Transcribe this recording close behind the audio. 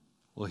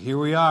Well, here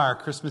we are,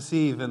 Christmas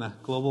Eve in a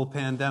global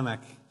pandemic.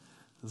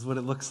 This is what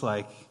it looks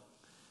like.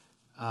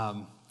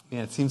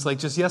 It seems like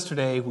just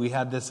yesterday we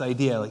had this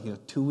idea,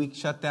 2-week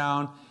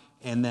shutdown,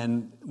 and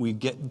then we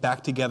get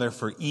back together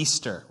for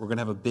Easter. We're going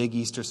to have a big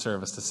Easter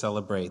service to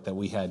celebrate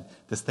that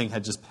this thing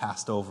had just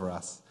passed over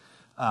us.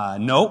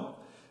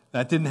 Nope,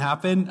 that didn't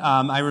happen.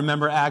 I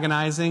remember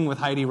agonizing with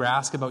Heidi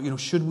Rask about,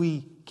 should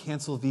we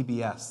cancel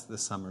VBS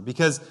this summer?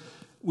 Because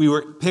we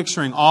were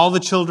picturing all the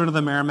children of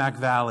the Merrimack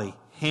Valley,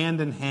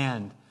 hand in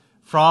hand,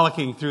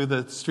 frolicking through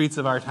the streets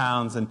of our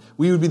towns, and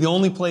we would be the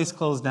only place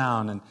closed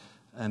down.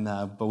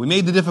 But we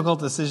made the difficult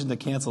decision to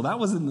cancel. That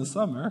was in the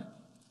summer,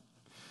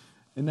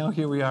 and now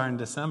here we are in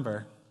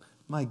December.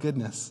 My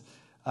goodness,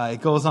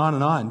 it goes on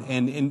and on.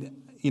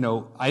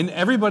 And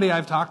everybody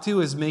I've talked to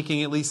is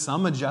making at least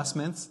some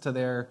adjustments to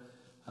their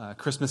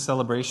Christmas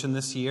celebration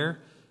this year,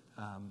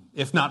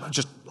 if not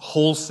just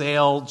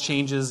wholesale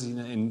changes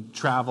in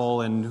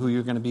travel and who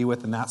you're going to be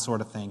with and that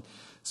sort of thing.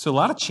 So a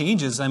lot of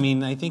changes.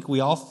 I think we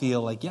all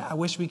feel like, I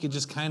wish we could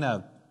just kind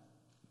of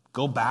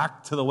go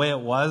back to the way it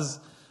was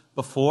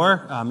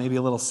before, maybe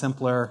a little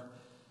simpler,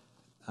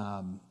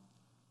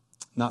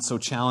 not so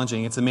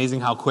challenging. It's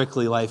amazing how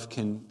quickly life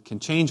can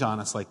change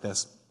on us like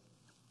this,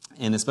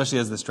 and especially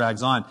as this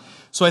drags on.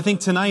 So I think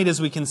tonight,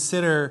 as we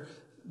consider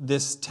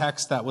this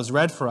text that was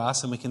read for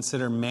us, and we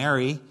consider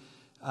Mary,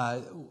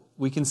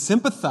 we can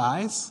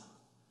sympathize,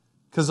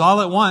 because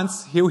all at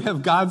once, here we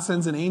have God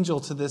sends an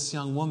angel to this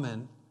young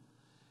woman,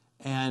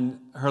 and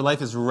her life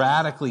is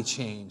radically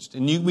changed.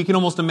 And we can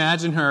almost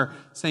imagine her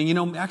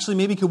saying, actually,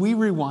 maybe could we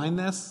rewind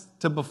this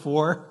to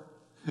before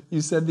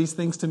you said these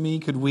things to me?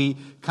 Could we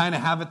kind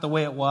of have it the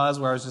way it was,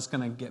 where I was just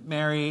going to get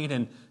married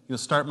and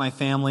start my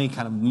family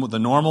kind of the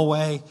normal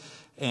way?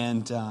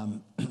 And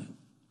we're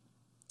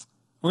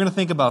going to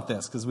think about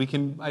this, because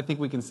I think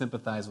we can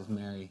sympathize with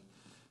Mary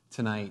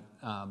tonight.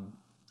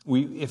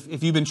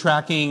 If you've been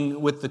tracking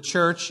with the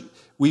church,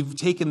 we've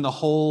taken the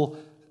whole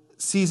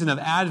season of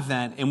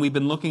Advent, and we've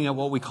been looking at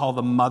what we call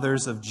the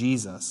mothers of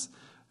Jesus.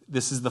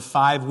 This is the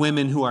 5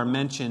 women who are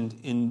mentioned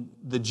in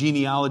the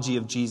genealogy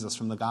of Jesus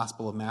from the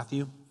Gospel of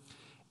Matthew.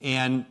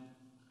 And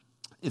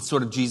it's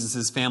sort of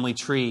Jesus' family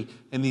tree.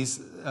 And these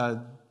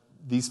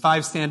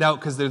 5 stand out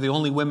because they're the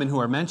only women who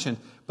are mentioned.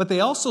 But they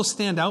also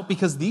stand out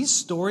because these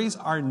stories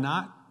are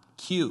not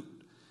cute.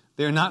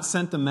 They're not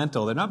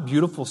sentimental. They're not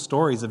beautiful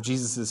stories of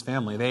Jesus'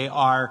 family. They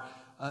are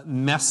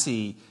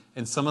messy,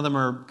 and some of them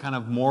are kind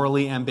of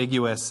morally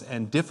ambiguous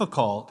and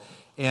difficult.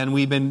 And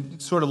we've been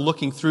sort of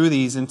looking through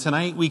these. And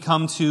tonight we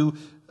come to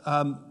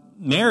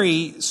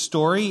Mary's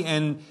story,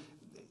 and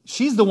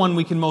she's the one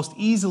we can most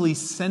easily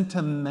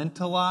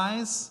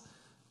sentimentalize.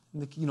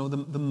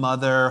 The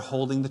mother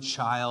holding the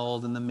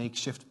child in the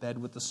makeshift bed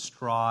with the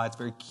straw. It's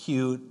very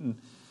cute. And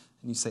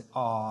you say,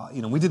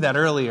 we did that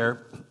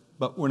earlier,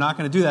 but we're not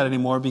going to do that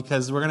anymore,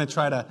 because we're going to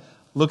try to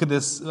look at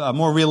this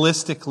more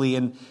realistically.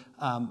 And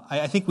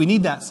I think we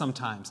need that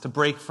sometimes to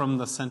break from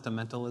the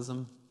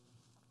sentimentalism.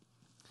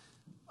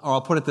 Or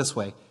I'll put it this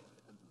way.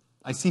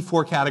 I see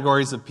 4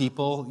 categories of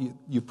people.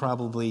 You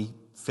probably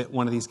fit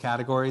one of these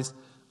categories.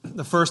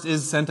 The first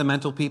is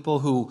sentimental people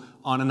who,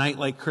 on a night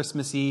like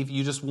Christmas Eve,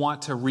 you just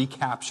want to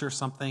recapture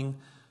something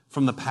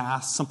from the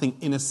past, something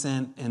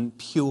innocent and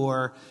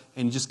pure,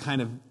 and just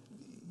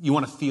you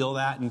want to feel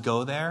that and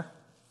go there.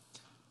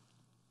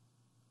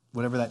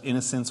 Whatever that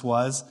innocence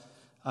was,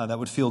 that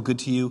would feel good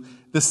to you.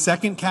 The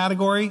second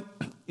category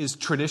is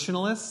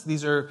traditionalists.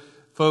 These are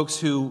folks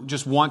who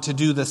just want to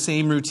do the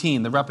same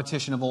routine, the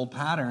repetition of old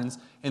patterns,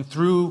 and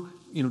through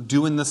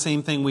doing the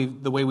same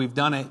thing the way we've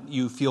done it,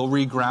 you feel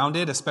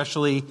regrounded,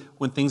 especially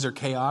when things are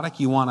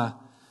chaotic. You want to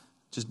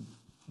just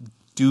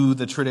do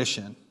the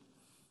tradition.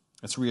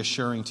 That's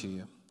reassuring to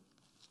you.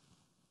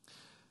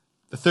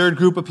 The third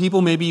group of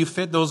people, maybe you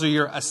fit, those are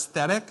your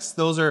aesthetics.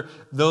 Those are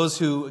those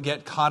who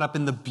get caught up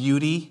in the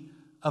beauty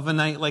of a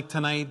night like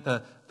tonight,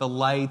 the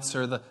lights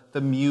or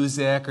the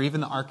music or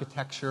even the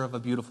architecture of a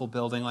beautiful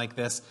building like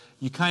this.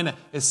 You kind of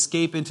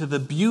escape into the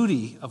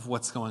beauty of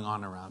what's going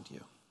on around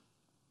you.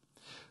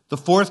 The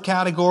fourth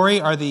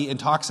category are the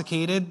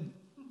intoxicated.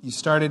 You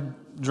started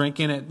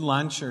drinking at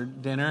lunch or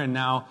dinner, and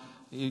now,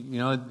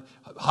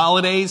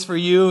 holidays for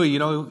you,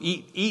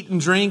 eat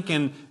and drink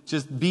and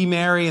just be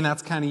merry, and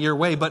that's kind of your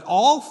way. But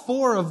all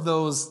 4 of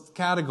those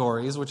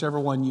categories, whichever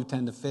one you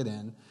tend to fit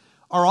in,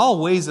 are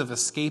all ways of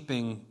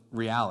escaping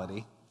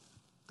reality.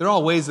 They're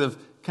all ways of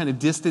kind of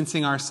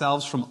distancing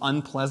ourselves from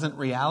unpleasant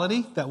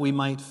reality that we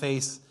might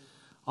face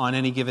on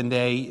any given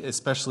day,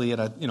 especially at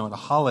a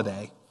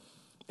holiday.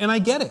 And I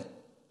get it.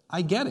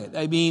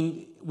 I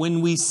mean,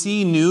 when we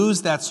see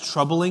news that's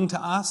troubling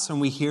to us and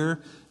we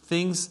hear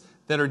things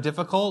that are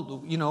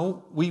difficult,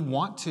 we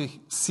want to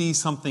see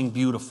something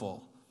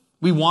beautiful.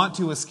 We want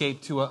to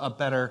escape to a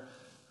better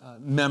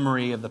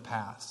memory of the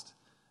past.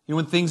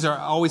 When things are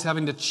always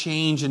having to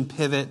change and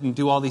pivot and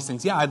do all these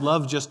things. Yeah, I'd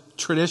love just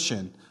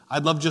tradition.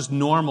 I'd love just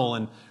normal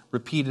and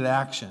repeated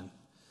action.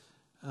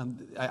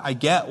 I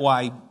get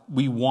why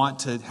we want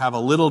to have a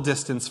little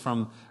distance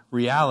from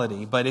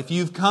reality. But if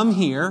you've come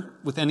here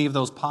with any of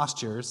those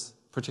postures,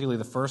 particularly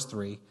the first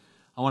three.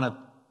 I want to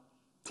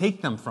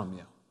take them from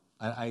you.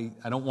 I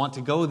don't want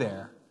to go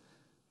there.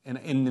 And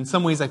in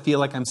some ways I feel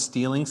like I'm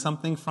stealing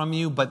something from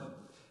you, but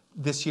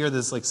this year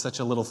there's like such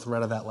a little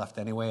thread of that left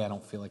anyway. I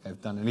don't feel like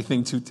I've done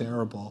anything too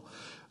terrible.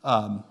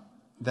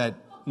 That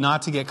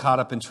not to get caught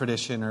up in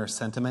tradition or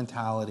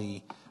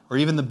sentimentality or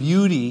even the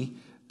beauty,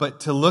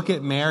 but to look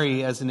at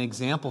Mary as an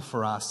example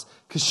for us.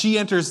 Because she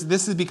enters,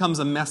 becomes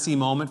a messy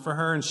moment for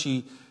her, and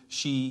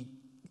she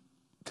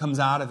comes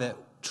out of it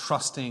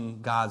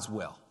trusting God's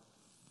will.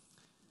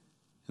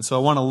 And so I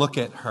want to look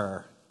at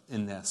her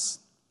in this.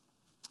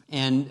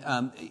 And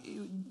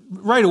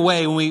right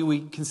away, when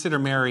we consider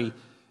Mary,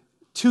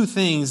 two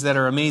things that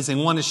are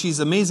amazing. One is she's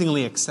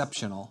amazingly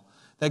exceptional,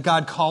 that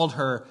God called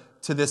her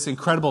to this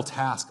incredible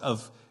task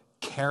of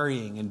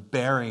carrying and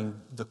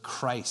bearing the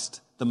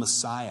Christ, the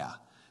Messiah,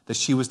 that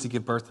she was to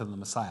give birth to the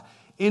Messiah.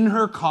 In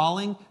her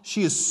calling,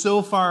 she is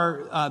so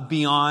far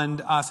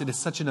beyond us. It is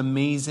such an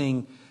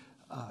amazing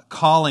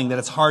calling that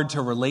it's hard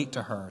to relate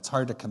to her. It's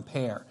hard to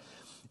compare.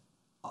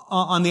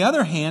 On the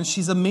other hand,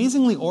 she's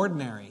amazingly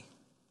ordinary.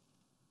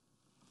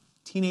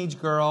 Teenage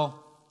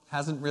girl,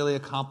 hasn't really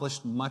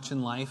accomplished much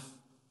in life,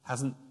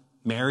 hasn't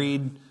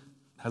married,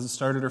 hasn't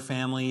started her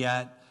family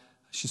yet.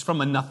 She's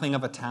from a nothing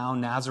of a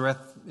town. Nazareth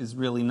is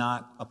really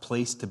not a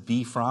place to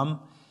be from.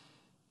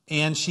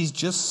 And she's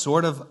just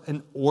sort of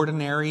an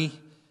ordinary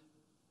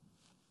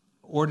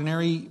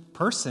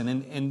person.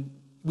 And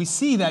we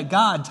see that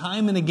God,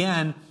 time and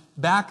again,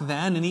 back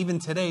then and even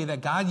today,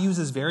 that God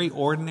uses very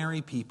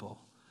ordinary people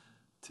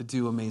to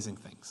do amazing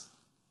things.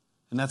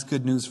 And that's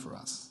good news for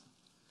us.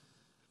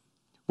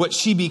 What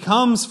she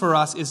becomes for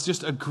us is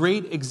just a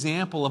great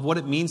example of what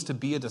it means to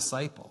be a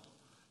disciple,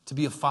 to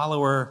be a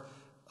follower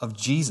of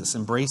Jesus,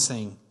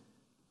 embracing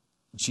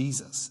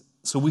Jesus.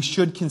 So we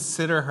should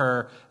consider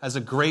her as a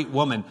great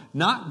woman.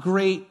 Not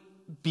great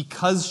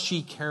because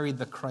she carried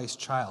the Christ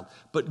child,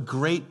 but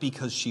great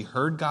because she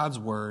heard God's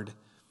word,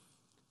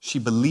 she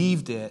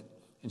believed it,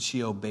 and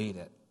she obeyed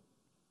it.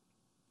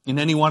 And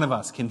any one of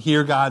us can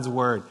hear God's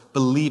word,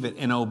 believe it,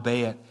 and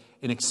obey it,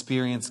 and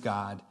experience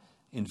God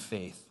in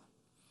faith.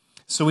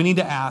 So we need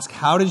to ask,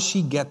 how did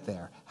she get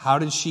there? How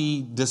did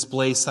she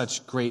display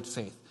such great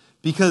faith?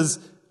 Because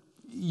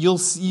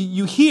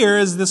you hear,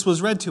 as this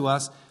was read to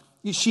us,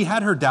 she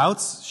had her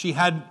doubts. She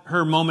had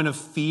her moment of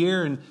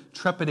fear and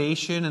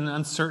trepidation and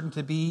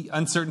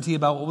uncertainty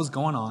about what was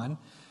going on.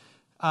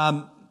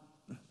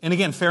 And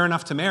again, fair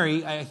enough to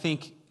Mary. I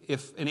think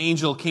if an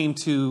angel came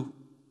to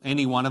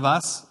any one of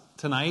us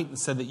tonight and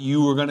said that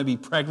you were going to be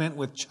pregnant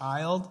with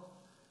child,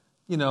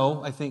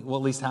 I think, at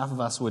least half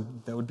of us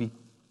that would be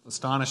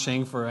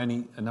astonishing for a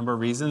number of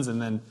reasons, and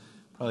then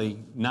probably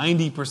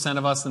 90%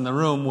 of us in the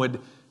room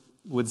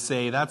would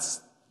say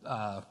that's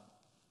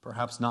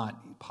perhaps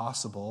not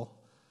possible,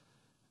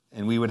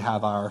 and we would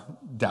have our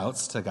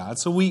doubts to God.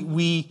 So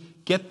we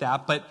get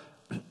that, but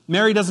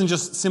Mary doesn't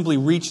just simply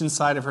reach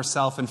inside of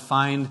herself and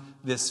find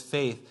this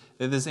faith,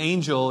 that this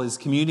angel is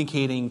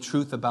communicating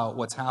truth about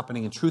what's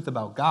happening and truth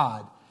about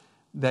God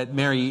that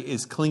Mary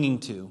is clinging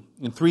to.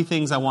 And three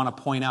things I want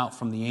to point out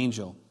from the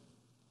angel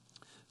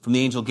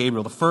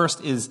Gabriel. The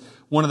first is,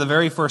 one of the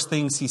very first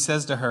things he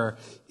says to her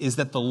is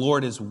that the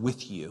Lord is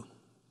with you.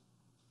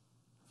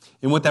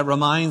 And what that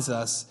reminds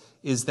us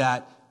is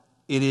that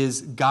it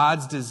is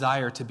God's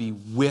desire to be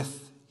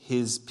with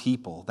his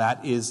people.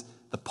 That is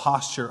the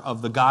posture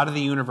of the God of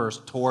the universe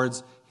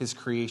towards his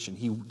creation.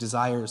 He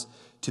desires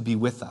to be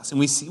with us. And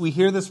we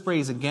hear this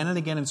phrase again and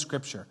again in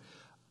Scripture.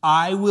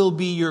 I will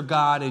be your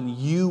God and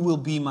you will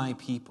be my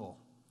people.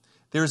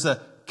 There's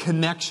a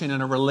connection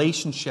and a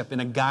relationship and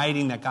a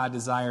guiding that God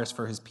desires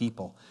for his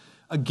people.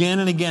 Again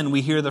and again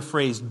we hear the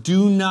phrase,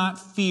 do not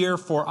fear,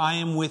 for I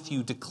am with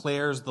you,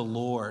 declares the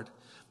Lord.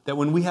 That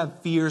when we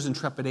have fears and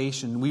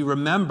trepidation, we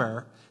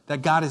remember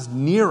that God is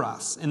near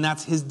us, and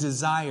that's his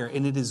desire,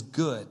 and it is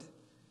good.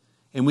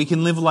 And we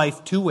can live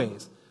life two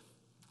ways.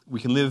 We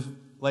can live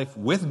life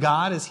with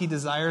God as he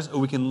desires, or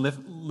we can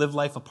live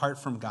life apart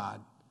from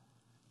God,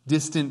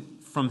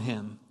 distant from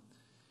him.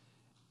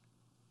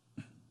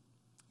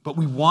 But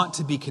we want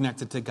to be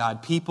connected to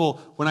God.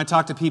 When I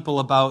talk to people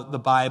about the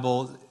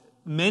Bible,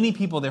 many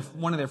people,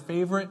 one of their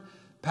favorite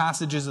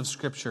passages of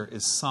Scripture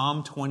is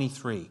Psalm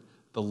 23.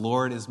 The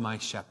Lord is my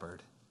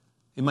shepherd.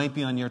 It might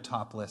be on your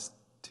top list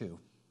too.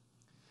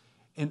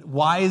 And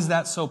why is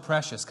that so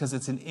precious? Because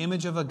it's an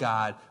image of a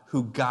God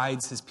who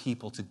guides his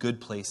people to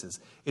good places.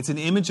 It's an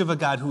image of a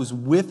God who is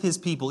with his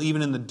people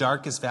even in the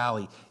darkest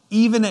valley,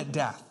 even at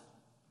death,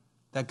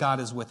 that God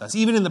is with us.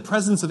 Even in the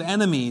presence of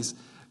enemies,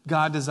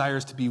 God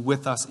desires to be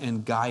with us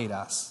and guide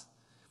us.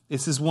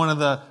 This is one of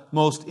the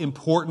most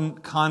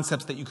important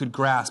concepts that you could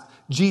grasp.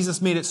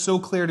 Jesus made it so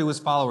clear to his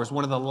followers.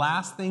 One of the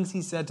last things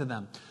he said to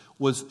them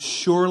was,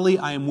 surely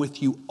I am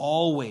with you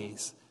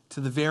always to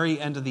the very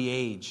end of the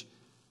age.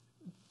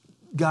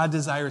 God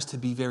desires to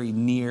be very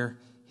near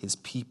his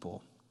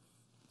people.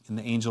 And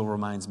the angel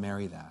reminds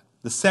Mary that.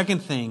 The second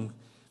thing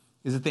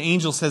is that the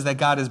angel says that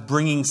God is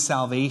bringing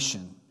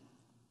salvation.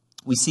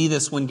 We see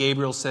this when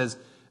Gabriel says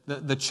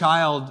the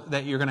child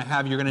that you're going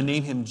to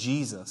name him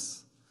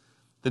Jesus.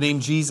 The name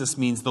Jesus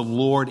means the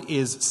Lord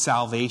is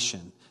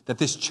salvation, that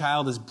this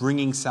child is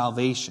bringing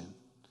salvation.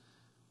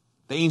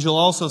 The angel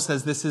also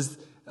says this is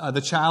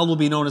the child will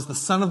be known as the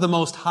Son of the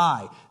Most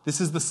High.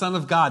 This is the Son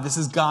of God. This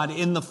is God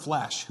in the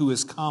flesh who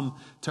has come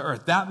to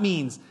earth. That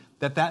means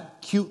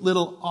that cute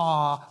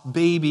little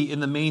baby in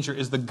the manger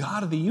is the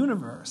God of the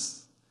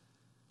universe.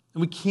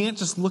 And we can't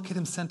just look at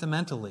him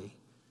sentimentally.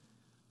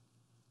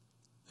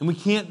 And we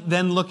can't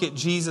then look at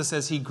Jesus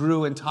as he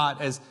grew and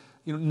taught as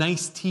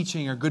nice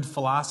teaching or good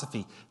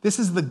philosophy. This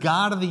is the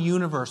God of the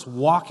universe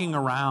walking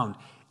around,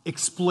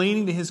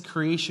 explaining to his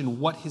creation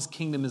what his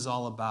kingdom is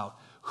all about,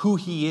 who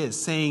he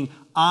is, saying,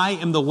 I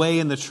am the way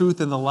and the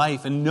truth and the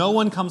life, and no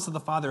one comes to the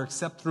Father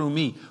except through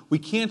me. We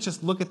can't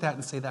just look at that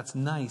and say that's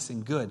nice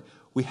and good.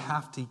 We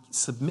have to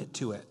submit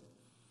to it.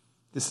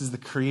 This is the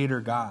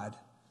Creator God.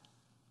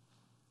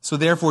 So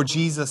therefore,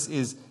 Jesus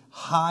is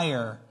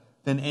higher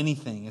than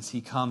anything as he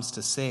comes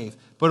to save.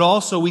 But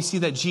also we see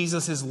that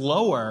Jesus is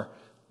lower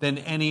than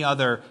any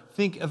other.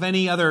 Think of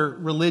any other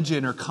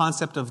religion or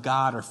concept of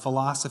God or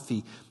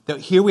philosophy. That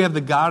here we have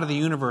the God of the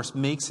universe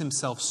makes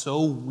himself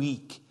so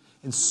weak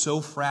and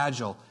so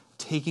fragile,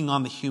 taking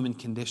on the human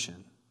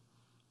condition.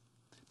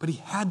 But he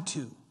had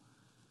to.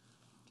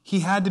 He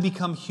had to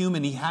become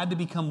human. He had to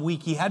become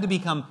weak. He had to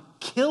become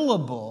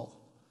killable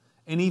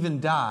and even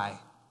die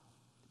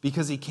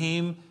because he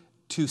came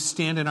to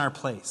stand in our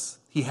place.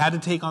 He had to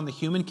take on the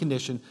human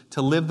condition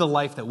to live the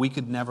life that we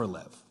could never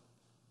live.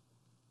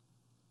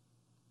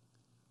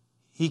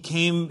 He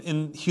came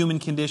in human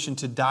condition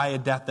to die a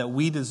death that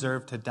we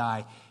deserve to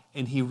die,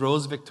 and he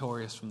rose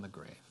victorious from the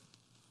grave.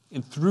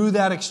 And through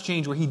that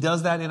exchange where he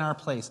does that in our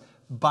place,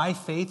 by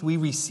faith we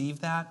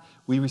receive that.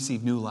 We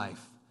receive new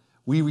life.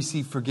 We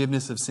receive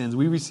forgiveness of sins.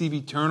 We receive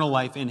eternal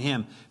life in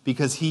him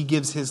because he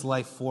gives his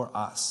life for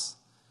us.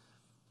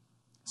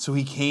 So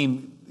he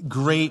came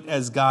great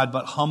as God,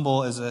 but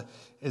humble as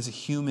a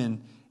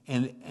human,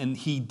 and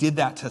he did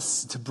that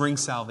to bring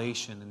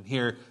salvation. And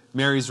here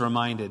Mary's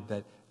reminded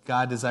that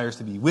God desires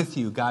to be with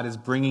you. God is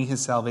bringing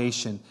his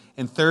salvation.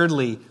 And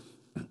thirdly,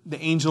 the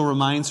angel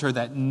reminds her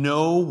that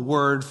no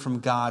word from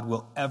God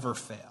will ever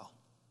fail.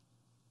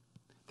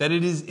 That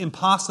it is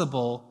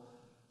impossible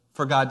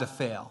for God to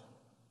fail.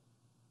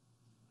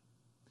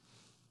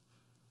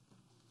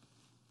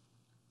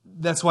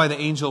 That's why the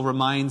angel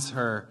reminds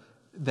her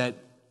that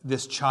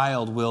this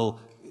child will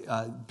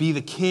be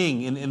the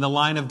king in the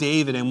line of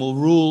David and will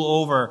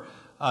rule over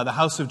the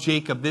house of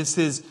Jacob. This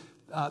is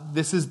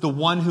the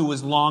one who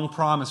was long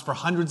promised for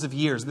hundreds of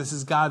years. This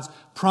is God's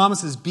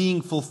promises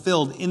being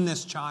fulfilled in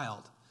this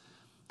child.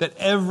 That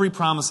every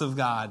promise of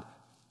God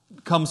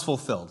comes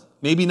fulfilled.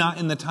 Maybe not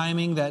in the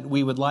timing that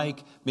we would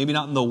like, maybe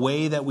not in the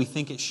way that we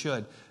think it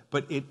should,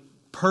 but it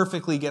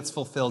perfectly gets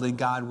fulfilled and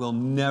God will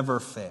never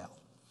fail.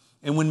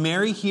 And when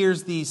Mary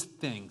hears these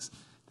things,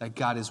 that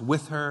God is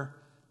with her,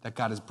 that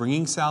God is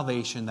bringing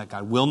salvation, that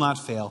God will not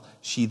fail,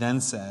 she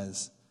then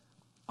says,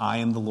 I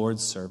am the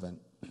Lord's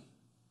servant.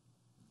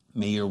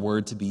 May your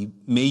word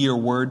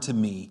to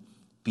me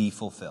be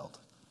fulfilled.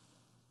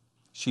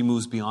 She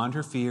moves beyond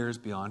her fears,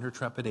 beyond her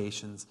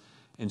trepidations,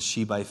 and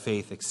she by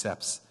faith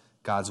accepts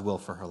God's will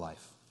for her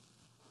life.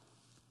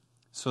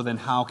 So then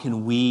how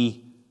can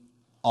we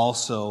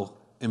also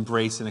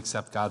embrace and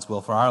accept God's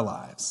will for our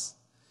lives?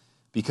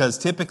 Because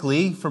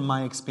typically, from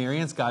my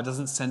experience, God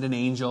doesn't send an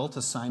angel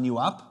to sign you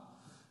up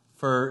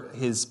for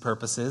his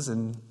purposes.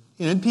 And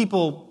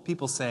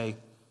people say,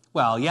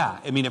 well, yeah,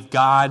 if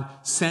God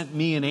sent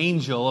me an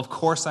angel, of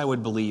course I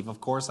would believe. Of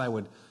course I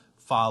would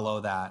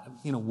follow that.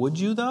 Would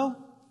you though?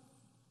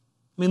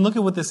 Look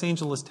at what this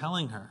angel is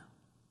telling her.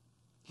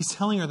 He's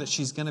telling her that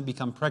she's going to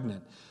become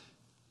pregnant.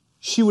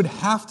 She would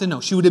have to know.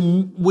 She would,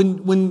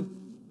 when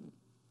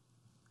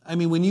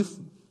you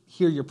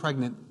hear you're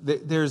pregnant,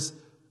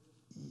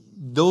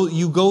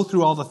 you go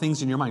through all the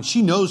things in your mind.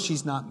 She knows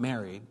she's not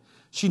married.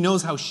 She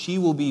knows how she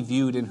will be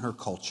viewed in her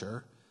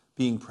culture,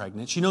 being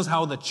pregnant. She knows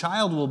how the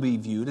child will be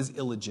viewed as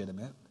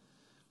illegitimate.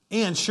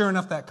 And sure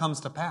enough, that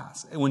comes to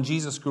pass. And when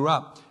Jesus grew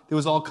up, there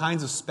was all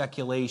kinds of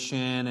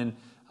speculation and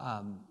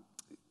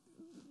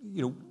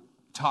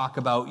talk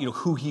about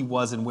who he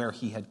was and where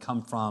he had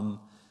come from,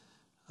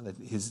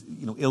 his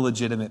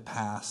illegitimate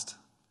past.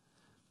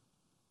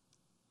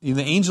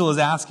 The angel is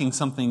asking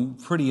something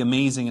pretty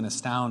amazing and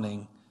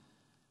astounding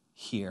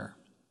here.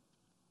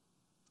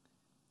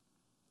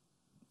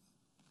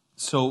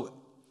 So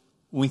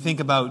when we think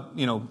about,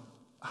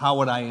 how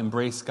would I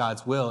embrace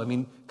God's will?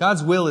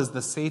 God's will is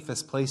the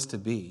safest place to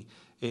be.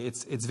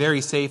 It's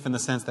very safe in the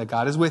sense that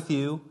God is with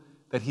you,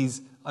 that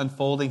he's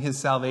unfolding his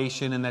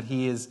salvation, and that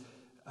he is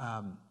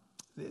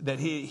that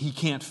he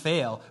can't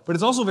fail. But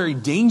it's also a very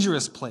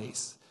dangerous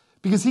place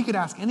because he could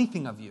ask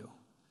anything of you.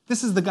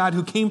 This is the God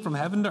who came from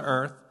heaven to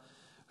earth,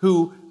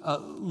 who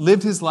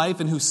lived his life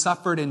and who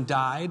suffered and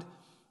died,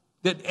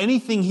 that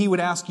anything he would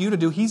ask you to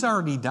do, he's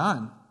already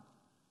done.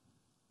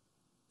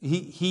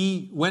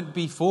 He went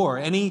before.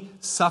 Any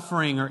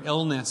suffering or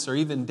illness or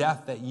even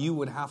death that you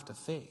would have to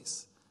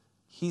face,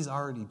 he's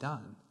already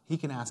done. He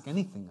can ask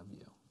anything of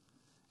you.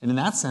 And in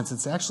that sense,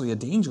 it's actually a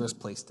dangerous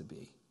place to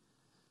be.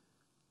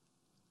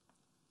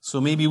 So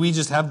maybe we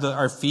just have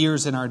our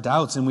fears and our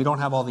doubts and we don't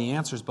have all the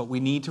answers, but we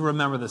need to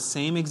remember the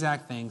same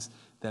exact things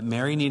that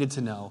Mary needed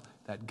to know,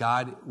 that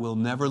God will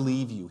never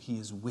leave you. He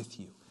is with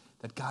you.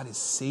 That God is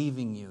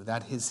saving you.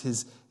 That is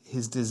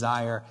his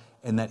desire,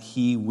 and that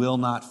he will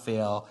not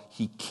fail.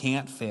 He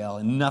can't fail,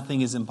 and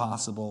nothing is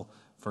impossible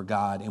for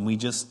God. And we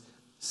just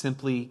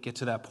simply get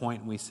to that point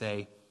and we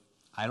say,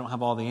 I don't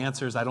have all the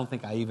answers. I don't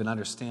think I even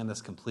understand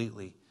this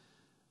completely,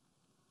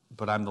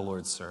 but I'm the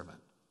Lord's servant.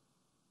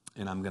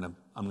 And I'm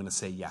going to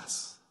say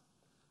yes.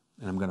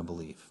 And I'm going to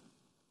believe.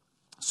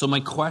 So my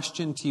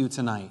question to you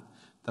tonight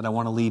that I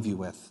want to leave you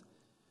with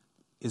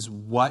is,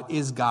 what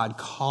is God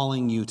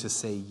calling you to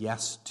say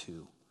yes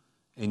to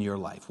in your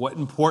life? What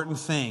important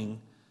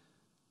thing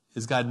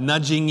is God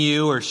nudging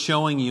you or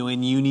showing you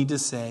and you need to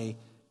say,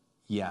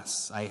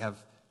 yes, I have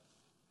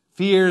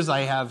fears,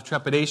 I have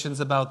trepidations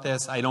about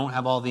this, I don't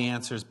have all the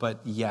answers,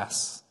 but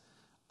yes,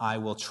 I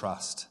will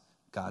trust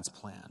God's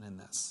plan in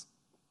this.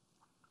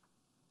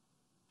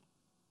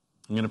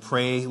 I'm going to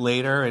pray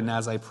later, and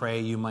as I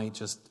pray, you might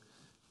just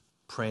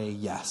pray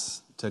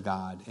yes to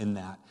God in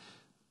that.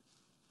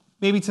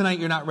 Maybe tonight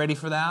you're not ready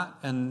for that,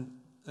 and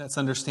that's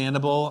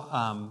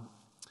understandable.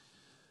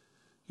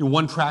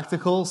 One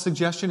practical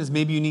suggestion is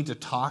maybe you need to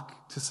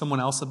talk to someone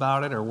else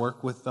about it or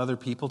work with other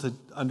people to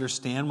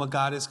understand what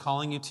God is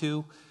calling you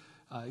to.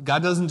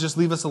 God doesn't just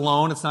leave us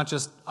alone. It's not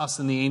just us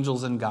and the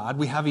angels and God.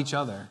 We have each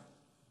other.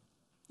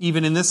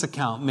 Even in this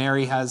account,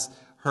 Mary has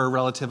her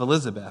relative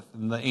Elizabeth,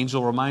 and the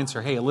angel reminds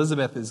her, hey,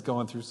 Elizabeth is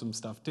going through some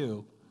stuff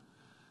too.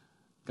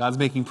 God's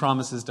making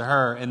promises to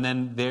her, and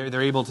then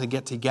they're able to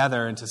get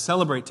together and to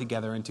celebrate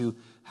together and to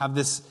have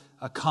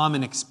a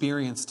common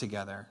experience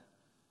together,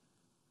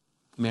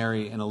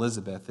 Mary and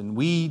Elizabeth. And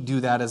we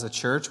do that as a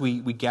church. We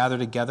gather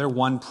together.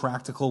 One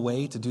practical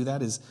way to do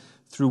that is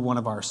through one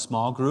of our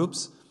small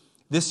groups.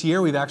 This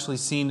year, we've actually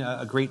seen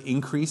a great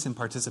increase in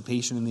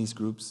participation in these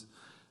groups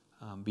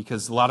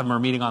because a lot of them are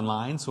meeting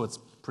online, so it's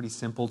pretty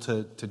simple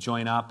to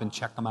join up and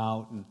check them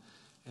out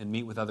and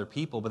meet with other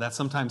people. But that's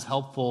sometimes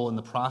helpful in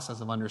the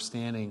process of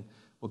understanding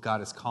what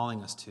God is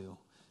calling us to,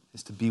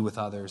 is to be with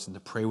others and to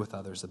pray with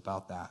others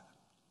about that.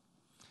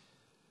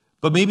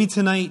 But maybe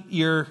tonight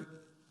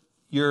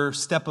your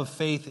step of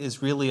faith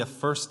is really a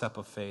first step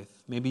of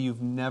faith. Maybe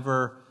you've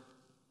never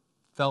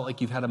felt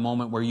like you've had a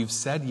moment where you've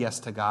said yes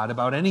to God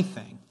about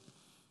anything.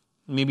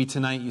 Maybe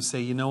tonight you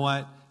say, you know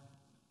what,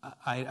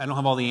 I don't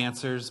have all the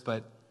answers,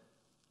 but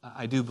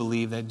I do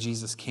believe that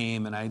Jesus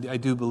came, and I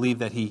do believe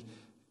that he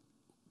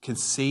can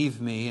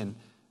save me, and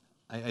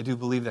I do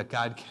believe that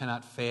God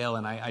cannot fail,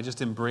 and I just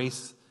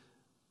embrace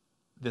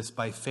this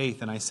by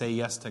faith, and I say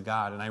yes to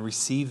God, and I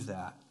receive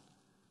that.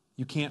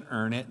 You can't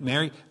earn it.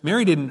 Mary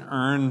didn't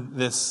earn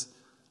this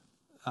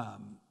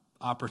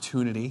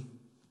opportunity.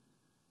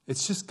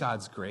 It's just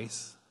God's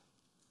grace.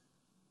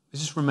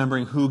 It's just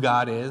remembering who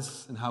God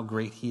is and how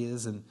great he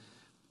is, and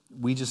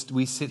we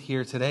sit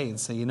here today and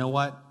say, you know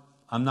what?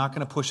 I'm not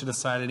going to push it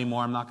aside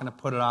anymore. I'm not going to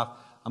put it off.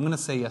 I'm going to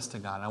say yes to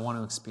God. I want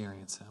to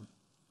experience him.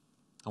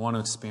 I want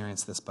to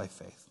experience this by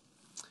faith.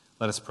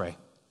 Let us pray.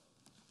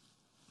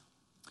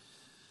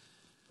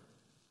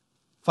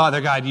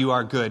 Father God, you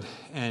are good,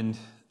 and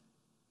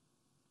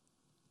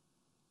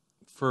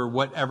for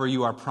whatever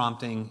you are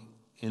prompting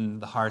in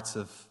the hearts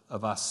of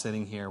us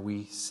sitting here,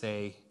 we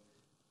say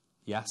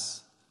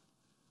yes.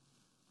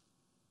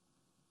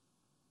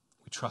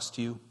 We trust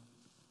you.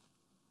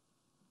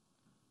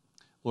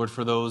 Lord,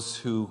 for those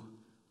who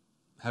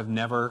have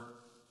never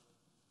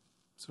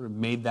sort of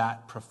made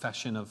that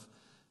profession of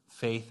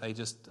faith,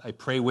 I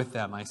pray with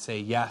them. I say,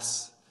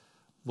 yes,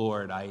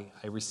 Lord, I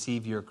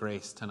receive your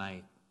grace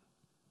tonight.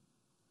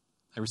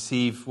 I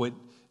receive what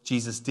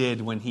Jesus did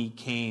when he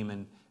came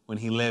and when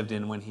he lived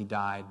and when he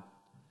died.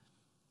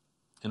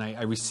 And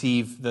I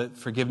receive the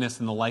forgiveness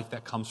and the life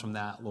that comes from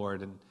that,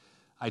 Lord. And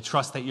I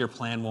trust that your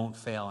plan won't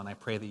fail, and I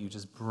pray that you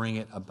just bring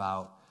it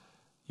about,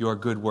 your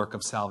good work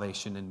of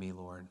salvation in me,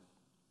 Lord.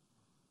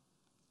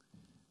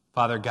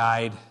 Father,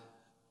 guide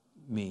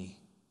me.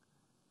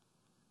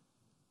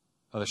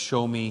 Father,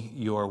 show me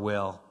your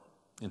will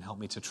and help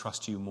me to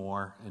trust you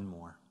more and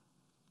more.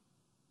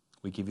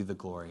 We give you the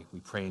glory. We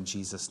pray in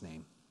Jesus'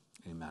 name.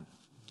 Amen.